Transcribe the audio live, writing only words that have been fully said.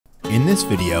In this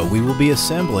video, we will be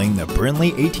assembling the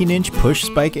Brinly 18-inch Push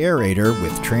Spike Aerator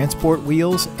with transport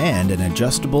wheels and an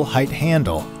adjustable height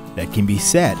handle that can be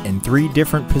set in 3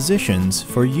 different positions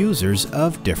for users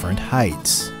of different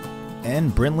heights.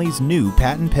 And Brinly's new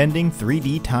patent-pending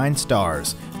 3D Tine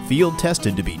stars, field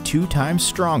tested to be 2 times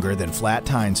stronger than flat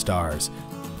Tine stars.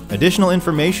 Additional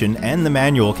information and the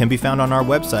manual can be found on our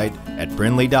website at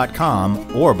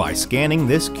brinly.com or by scanning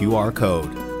this QR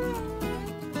code.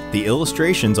 The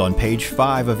illustrations on page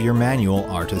 5 of your manual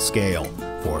are to scale.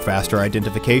 For faster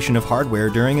identification of hardware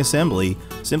during assembly,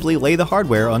 simply lay the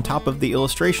hardware on top of the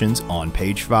illustrations on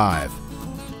page 5.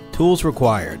 Tools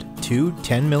required: 2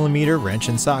 10mm wrench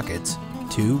and sockets,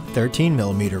 2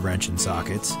 13mm wrench and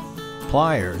sockets,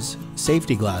 pliers,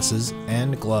 safety glasses,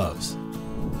 and gloves.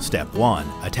 Step 1.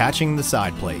 Attaching the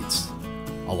side plates.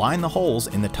 Align the holes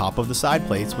in the top of the side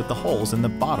plates with the holes in the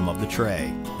bottom of the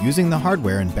tray. Using the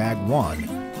hardware in bag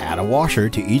 1, add a washer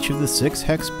to each of the 6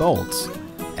 hex bolts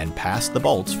and pass the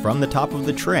bolts from the top of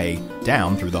the tray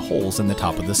down through the holes in the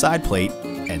top of the side plate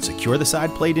and secure the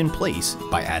side plate in place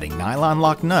by adding nylon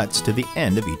lock nuts to the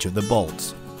end of each of the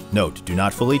bolts. Note, do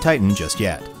not fully tighten just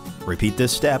yet. Repeat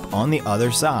this step on the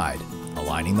other side,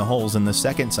 aligning the holes in the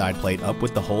second side plate up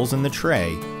with the holes in the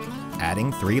tray,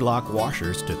 adding 3 lock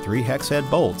washers to 3 hex head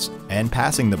bolts and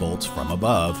passing the bolts from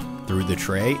above through the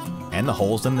tray and the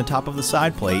holes in the top of the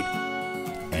side plate,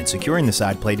 and securing the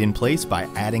side plate in place by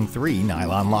adding 3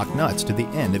 nylon lock nuts to the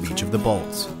end of each of the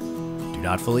bolts. Do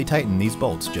not fully tighten these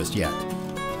bolts just yet.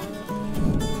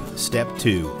 Step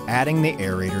 2. Adding the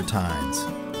aerator tines.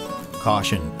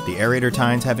 Caution: the aerator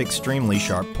tines have extremely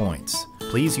sharp points.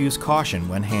 Please use caution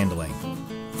when handling.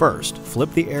 First,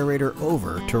 flip the aerator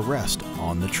over to rest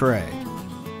on the tray.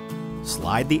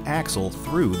 Slide the axle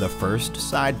through the first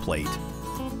side plate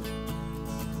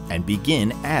and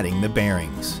begin adding the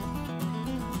bearings.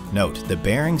 Note, the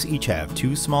bearings each have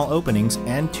 2 small openings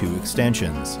and 2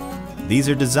 extensions. These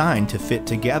are designed to fit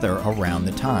together around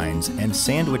the tines and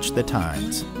sandwich the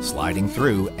tines, sliding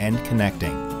through and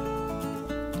connecting.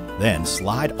 Then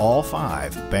slide all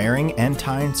 5 bearing and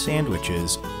tine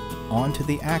sandwiches onto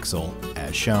the axle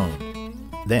as shown.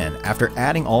 Then, after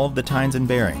adding all of the tines and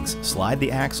bearings, slide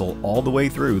the axle all the way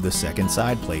through the second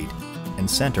side plate and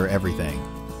center everything.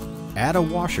 Add a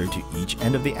washer to each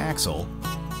end of the axle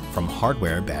from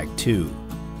hardware bag 2.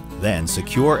 Then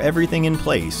secure everything in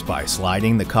place by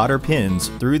sliding the cotter pins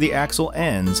through the axle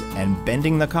ends and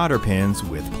bending the cotter pins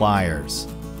with pliers.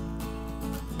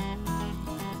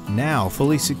 Now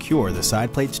fully secure the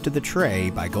side plates to the tray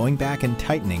by going back and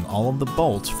tightening all of the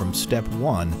bolts from step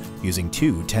 1 using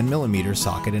 2 10mm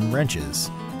socket and wrenches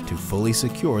to fully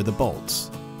secure the bolts,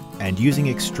 and using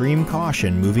extreme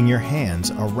caution moving your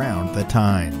hands around the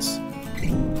tines.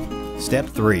 Step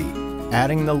 3.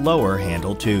 Adding the lower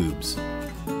handle tubes.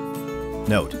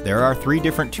 Note, there are 3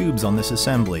 different tubes on this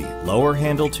assembly: lower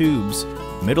handle tubes,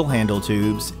 middle handle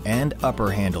tubes, and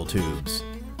upper handle tubes.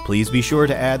 Please be sure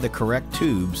to add the correct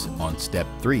tubes on step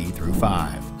 3 through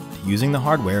 5. Using the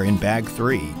hardware in bag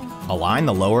 3, align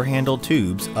the lower handle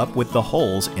tubes up with the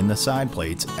holes in the side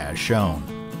plates as shown.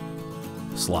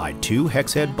 Slide 2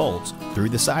 hex head bolts through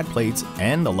the side plates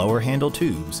and the lower handle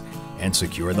tubes and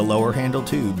secure the lower handle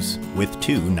tubes with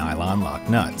 2 nylon lock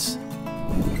nuts.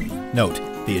 Note,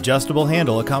 the adjustable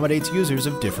handle accommodates users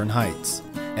of different heights.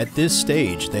 At this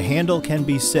stage, the handle can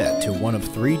be set to one of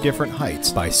 3 different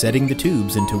heights by setting the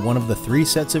tubes into one of the 3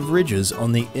 sets of ridges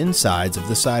on the insides of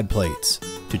the side plates.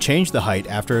 To change the height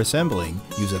after assembling,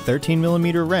 use a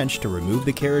 13mm wrench to remove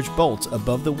the carriage bolts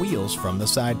above the wheels from the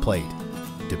side plate.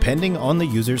 Depending on the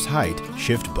user's height,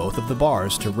 shift both of the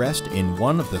bars to rest in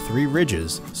one of the 3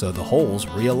 ridges so the holes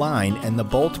realign and the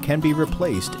bolt can be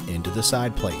replaced into the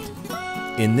side plate.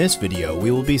 In this video,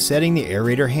 we will be setting the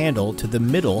aerator handle to the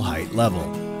middle height level.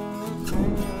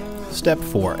 Step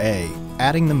 4A.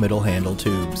 Adding the middle handle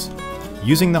tubes.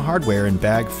 Using the hardware in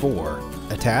bag 4,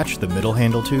 attach the middle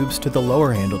handle tubes to the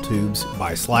lower handle tubes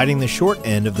by sliding the short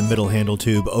end of the middle handle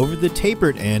tube over the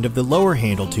tapered end of the lower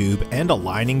handle tube and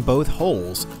aligning both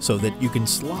holes so that you can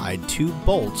slide 2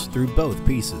 bolts through both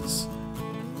pieces.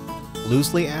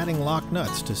 Loosely adding lock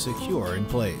nuts to secure in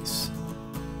place.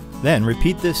 Then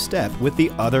repeat this step with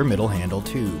the other middle handle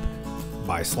tube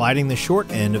by sliding the short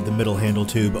end of the middle handle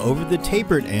tube over the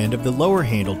tapered end of the lower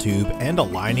handle tube and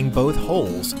aligning both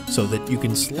holes so that you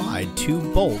can slide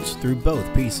 2 bolts through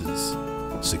both pieces.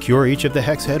 Secure each of the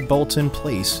hex head bolts in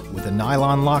place with a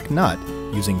nylon lock nut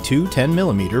using 2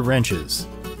 10mm wrenches.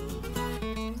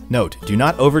 Note, do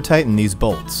not over-tighten these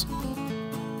bolts.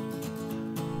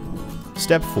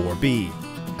 Step 4B.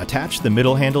 Attach the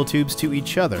middle handle tubes to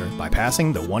each other by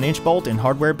passing the 1-inch bolt in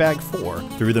hardware bag 4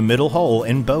 through the middle hole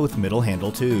in both middle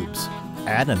handle tubes.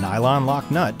 Add a nylon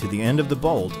lock nut to the end of the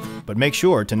bolt, but make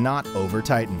sure to not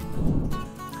over-tighten.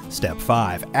 Step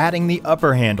 5. Adding the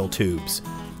upper handle tubes.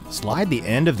 Slide the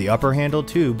end of the upper handle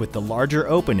tube with the larger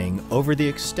opening over the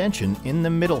extension in the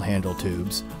middle handle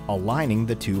tubes, aligning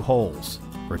the 2 holes.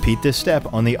 Repeat this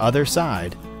step on the other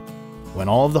side. When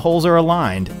all of the holes are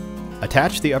aligned,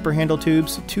 attach the upper handle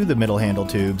tubes to the middle handle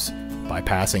tubes by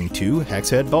passing 2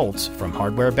 hex head bolts from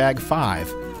hardware bag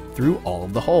 5 through all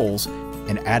of the holes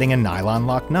and adding a nylon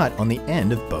lock nut on the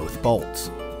end of both bolts.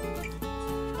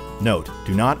 Note,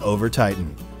 do not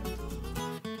over-tighten.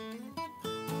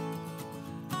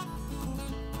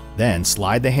 Then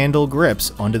slide the handle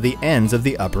grips onto the ends of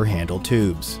the upper handle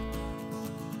tubes.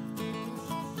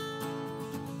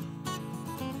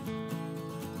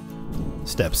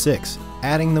 Step 6.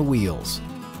 Adding the wheels.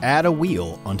 Add a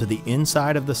wheel onto the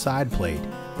inside of the side plate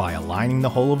by aligning the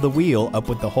hole of the wheel up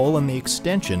with the hole in the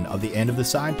extension of the end of the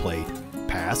side plate.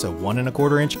 Pass a 1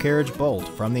 1/4 inch carriage bolt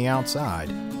from the outside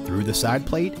through the side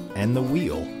plate and the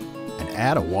wheel, and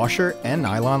add a washer and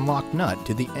nylon lock nut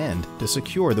to the end to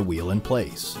secure the wheel in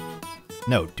place.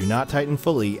 Note, do not tighten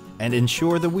fully and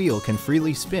ensure the wheel can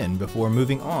freely spin before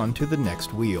moving on to the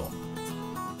next wheel.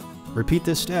 Repeat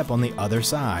this step on the other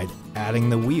side, adding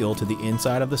the wheel to the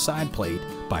inside of the side plate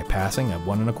by passing a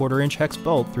 1 1/4 inch hex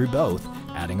bolt through both,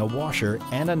 adding a washer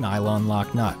and a nylon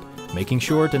lock nut, making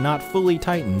sure to not fully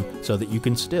tighten so that you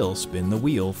can still spin the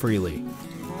wheel freely.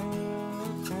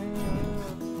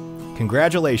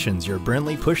 Congratulations, your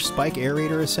Brinly Push Spike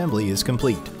Aerator assembly is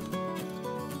complete.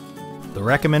 The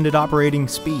recommended operating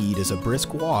speed is a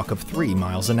brisk walk of 3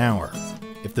 miles an hour.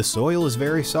 If the soil is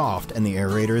very soft and the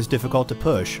aerator is difficult to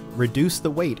push, reduce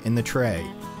the weight in the tray.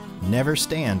 Never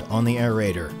stand on the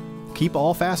aerator. Keep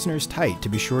all fasteners tight to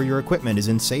be sure your equipment is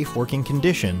in safe working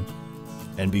condition,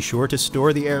 and be sure to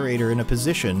store the aerator in a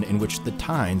position in which the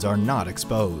tines are not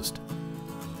exposed.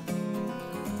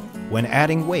 When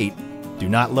adding weight, do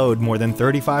not load more than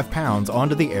 35 pounds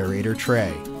onto the aerator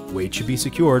tray. Weight should be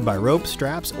secured by rope,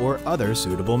 straps, or other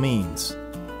suitable means.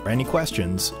 For any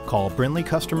questions, call Brinly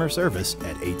Customer Service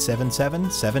at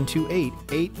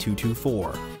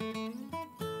 877-728-8224.